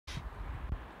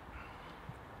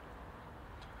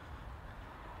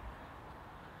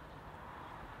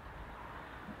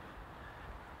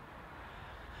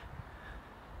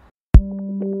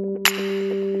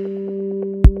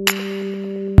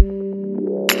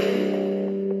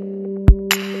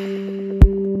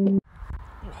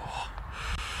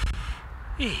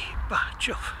Bah,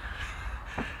 chuff.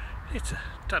 It's a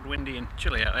tad windy and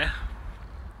chilly out here,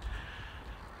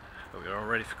 but we're all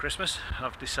ready for Christmas.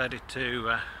 I've decided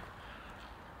to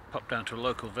pop down to a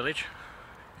local village.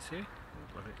 You see?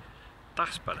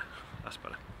 That's better. That's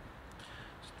better.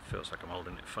 Feels like I'm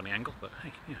holding it at a funny angle, but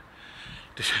hey, yeah.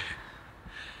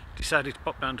 Decided to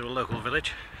pop down to a local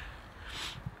village.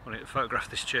 Wanted to photograph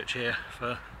this church here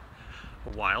for a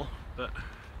while, but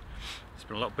there's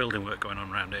been a lot of building work going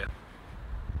on around here.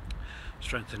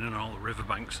 Strengthening all the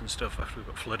riverbanks and stuff after we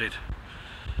got flooded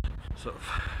sort of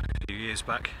a few years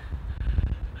back,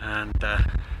 and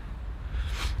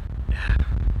yeah,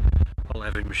 all the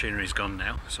heavy machinery's gone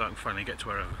now, so I can finally get to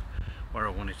where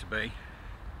I wanted to be.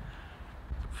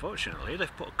 Fortunately,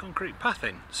 they've put a concrete path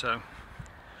in, so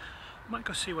I might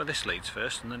go see where this leads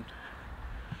first, and then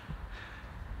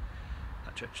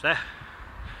that church there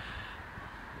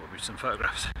will be some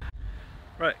photographs.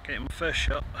 Right, getting my first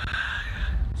shot.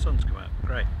 Sun's come out,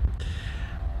 great.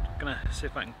 Gonna see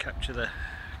if I can capture the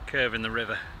curve in the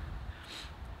river,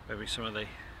 maybe some of the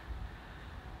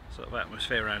sort of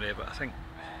atmosphere around here, but I think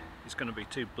it's going to be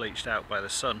too bleached out by the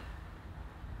sun.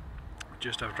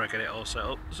 Just after I get it all set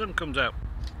up, the sun comes out.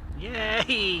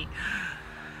 Yay!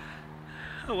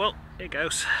 Oh well, here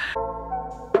goes.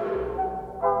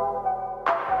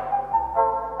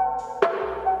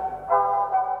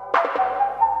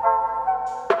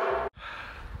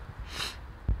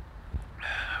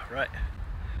 Right,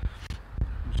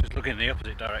 I'm just looking in the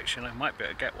opposite direction. I might be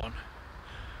able to get one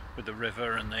with the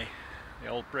river and the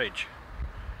old bridge,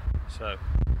 so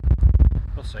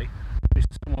we'll see. At least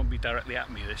someone won't be directly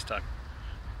at me this time.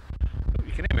 Oh,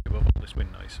 you can hear me above all this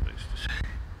wind noise, but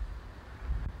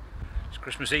it's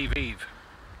Christmas Eve.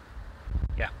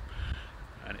 Yeah,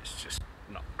 and it's just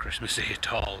not Christmassy at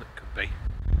all. It could be a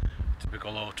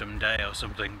typical autumn day or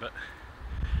something, but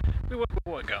we work with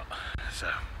what we got, so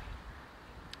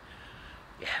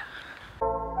yeah.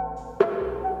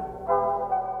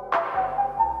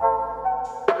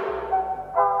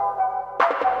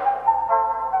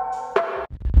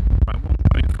 Right, what I'm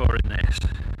going for in this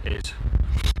is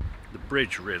the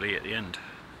bridge really at the end.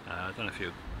 I don't know if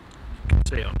you can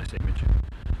see it on this image.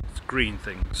 It's a green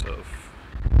thing, sort of.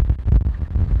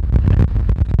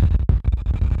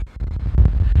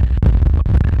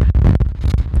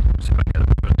 See if I can get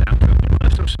the river down to it.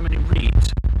 There's still so many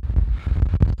reeds.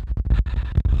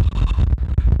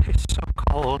 It's so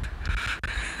cold.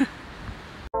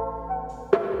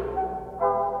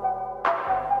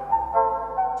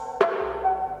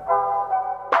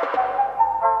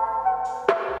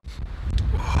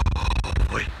 Oh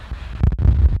boy,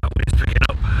 that wind's picking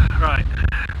up. Right,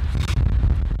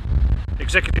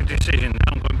 executive decision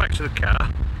now. I'm going back to the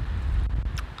car,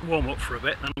 warm up for a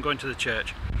bit, then I'm going to the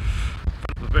church.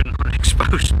 I've been on an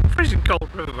exposed, freezing cold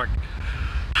riverbank.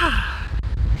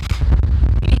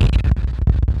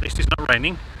 At least it's not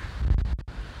raining.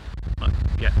 Not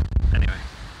yet, anyway.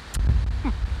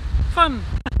 Fun!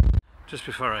 Just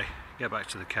before I get back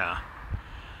to the car,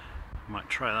 I might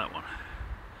try that one.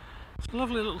 It's a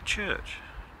lovely little church.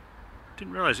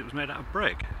 Didn't realise it was made out of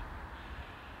brick.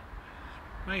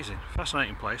 Amazing,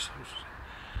 fascinating place.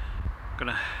 I'm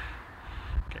gonna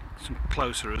get some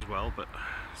closer as well, but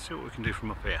see what we can do from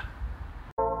up here.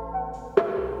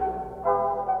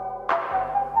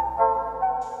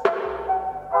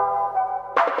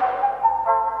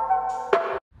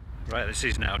 Right, this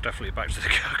is now definitely back to the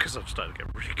car because I'm starting to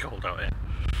get really cold out here.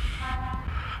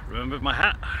 Remembered my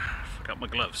hat, forgot my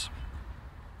gloves.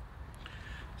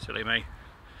 Silly me.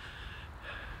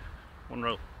 One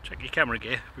rule, check your camera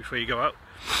gear before you go out.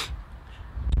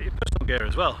 Get your personal gear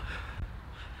as well.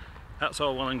 That's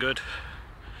all well and good.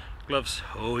 Gloves,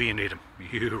 oh you need them,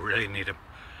 you really need them.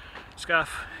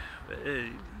 Scarf,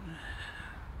 anyway,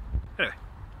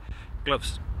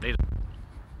 gloves, need them.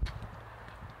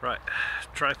 Right,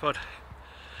 tripod,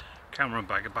 camera and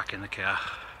bag are back in the car.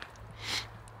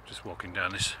 Just walking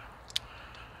down this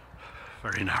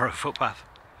very narrow footpath,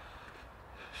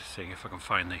 seeing if I can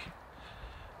find the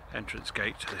entrance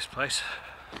gate to this place.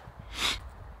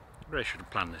 Really should have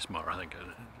planned this more, I think.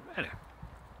 Anyway,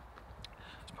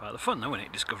 it's part of the fun though, isn't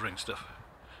it, discovering stuff.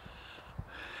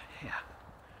 Yeah.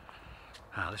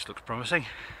 Ah, this looks promising.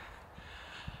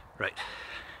 Right,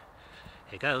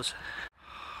 here goes.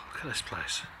 Look at this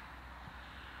place.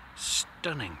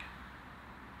 Stunning.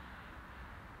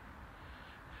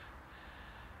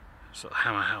 Sort of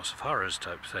Hammer House of Horrors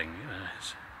type thing, you know.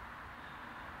 It's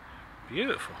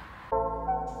beautiful.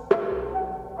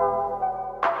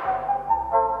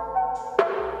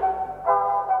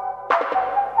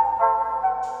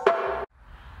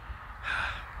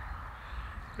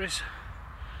 There is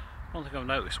One thing I've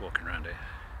noticed walking around here,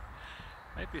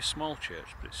 maybe a small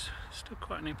church, but it's still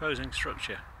quite an imposing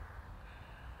structure.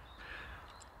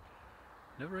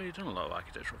 Never really done a lot of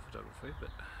architectural photography, but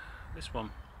this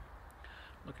one,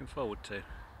 looking forward to.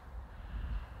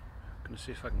 I'm going to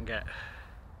see if I can get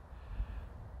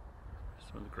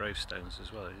some of the gravestones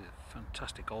as well. These are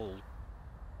fantastic old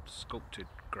sculpted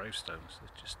gravestones. They're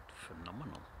just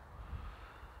phenomenal.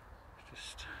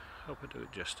 Just hope I do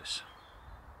it justice.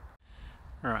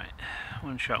 Right,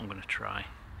 one shot I'm going to try.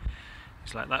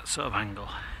 It's like that sort of angle,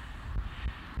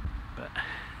 but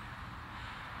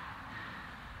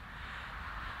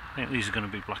I think these are going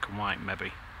to be black and white,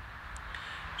 maybe.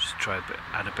 Just try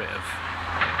add a bit of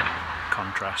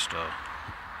contrast or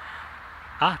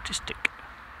artistic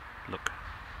look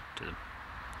to them.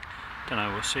 Don't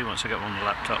know, we'll see once I get them on the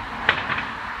laptop,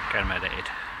 get them edited,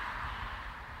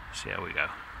 see how we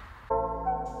go.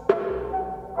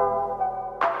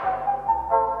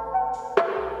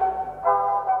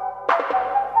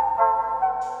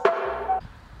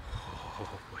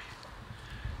 Oh boy,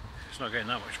 it's not getting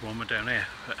that much warmer down here,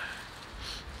 but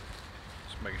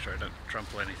just making sure I don't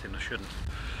trample anything I shouldn't.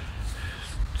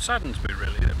 It saddens me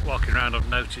really that walking around I've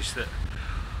noticed that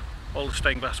all the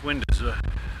stained glass windows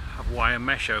have wire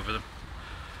mesh over them.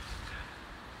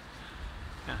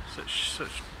 Yeah,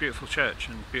 such beautiful church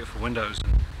and beautiful windows,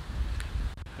 and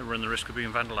they run the risk of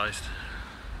being vandalised.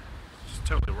 It's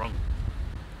totally wrong.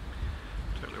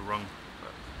 Totally wrong.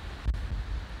 But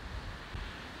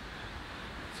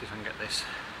let's see if I can get this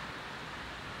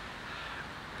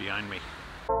behind me.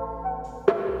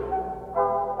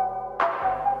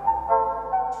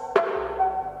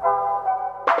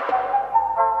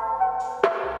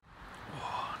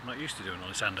 I'm not used to doing all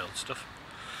this handheld stuff.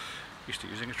 Used to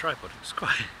using a tripod. It's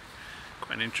quite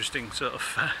an interesting sort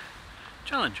of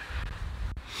challenge.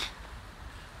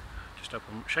 Just hope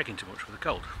I'm not shaking too much with the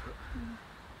cold. But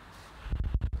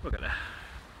we'll get there.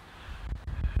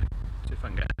 See if I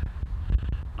can get a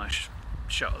nice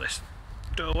shot of this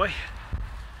doorway.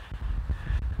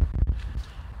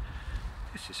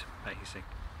 This is amazing.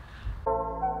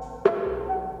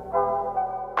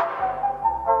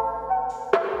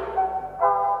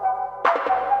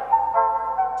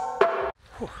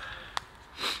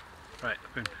 Right,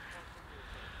 I've been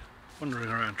wandering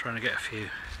around trying to get a few of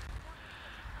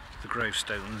the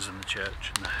gravestones and the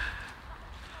church, and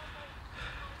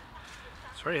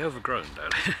it's very overgrown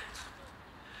down here.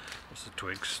 Lots of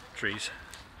twigs, trees,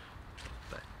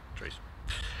 there, trees,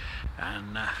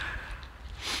 and there's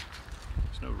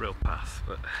no real path,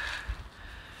 but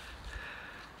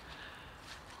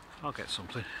I'll get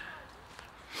something.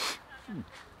 I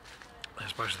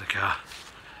suppose the car.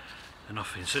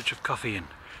 Enough in search of coffee and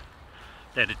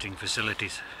editing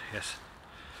facilities, yes.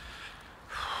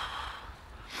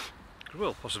 It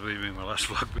will possibly be my last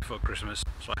vlog before Christmas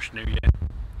 / New Year.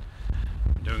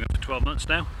 Been doing it for 12 months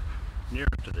now, near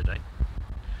up to the day,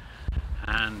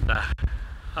 and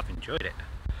I've enjoyed it.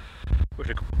 Wish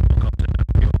I could put more content out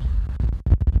for you all,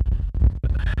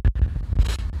 but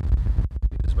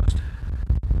it's best.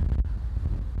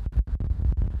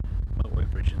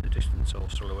 Motorway bridge in the distance, all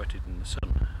silhouetted in the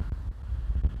sun.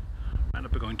 I'll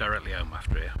be going directly home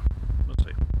after here. We'll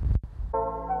see.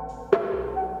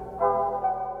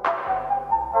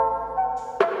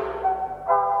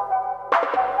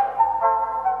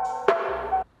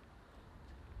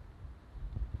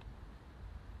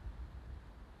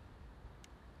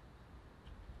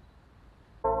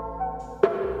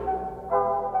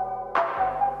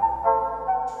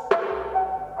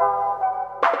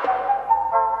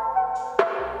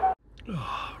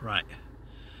 Oh, right.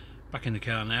 Back in the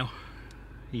car now.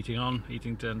 Heating on,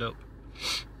 heating turned up,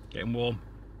 getting warm,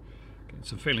 getting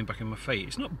some feeling back in my feet.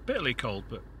 It's not bitterly cold,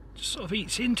 but just sort of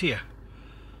eats into you.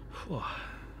 Whew.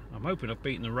 I'm hoping I've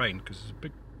beaten the rain, because there's a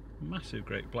big, massive,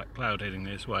 great black cloud heading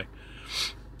this way.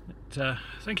 But,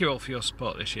 thank you all for your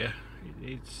support this year.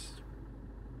 It's,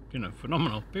 you know,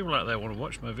 phenomenal. People out there want to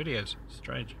watch my videos. It's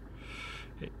strange.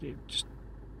 It just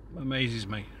amazes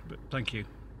me. But thank you.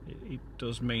 It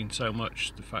does mean so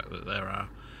much, the fact that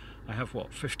I have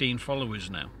what, 15 followers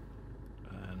now,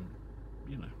 and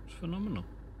you know, it's phenomenal.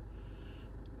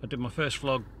 I did my first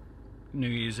vlog New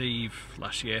Year's Eve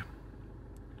last year,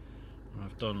 and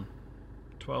I've done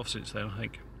 12 since then, I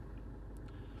think.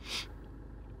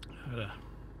 I had a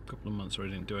couple of months where I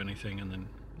didn't do anything, and then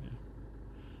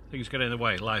things get in the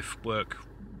way. Life, work,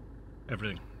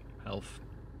 everything. Health.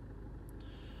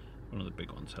 One of the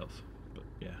big ones, health. But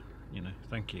yeah, you know,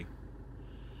 thank you.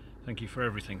 Thank you for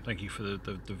everything. Thank you for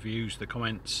the views, the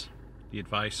comments, the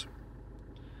advice.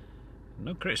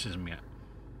 No criticism yet.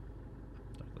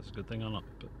 That's a good thing or not,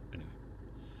 but anyway.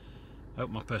 I hope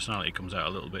my personality comes out a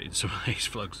little bit in some of these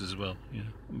vlogs as well. You know,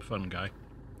 I'm a fun guy.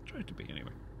 Try to be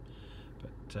anyway.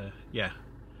 But yeah,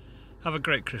 have a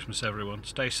great Christmas everyone.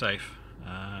 Stay safe,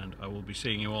 and I will be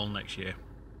seeing you all next year.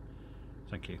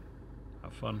 Thank you.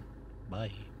 Have fun.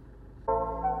 Bye.